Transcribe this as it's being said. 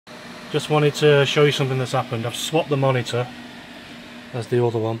Just wanted to show you something that's happened. I've swapped the monitor as the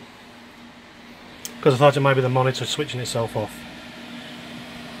other one because I thought it might be the monitor switching itself off.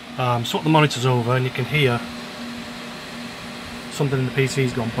 Swap the monitors over and you can hear something in the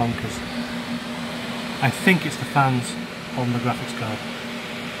PC's gone bonkers. I think it's the fans on the graphics card.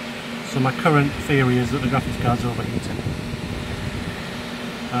 So my current theory is that the graphics card's overheating.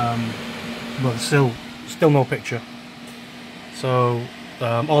 But still no picture. So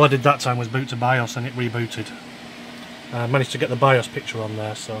all I did that time was boot to BIOS and it rebooted. I managed to get the BIOS picture on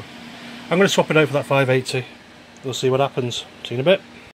there, so I'm going to swap it out for that 580. We'll see what happens. See you in a bit.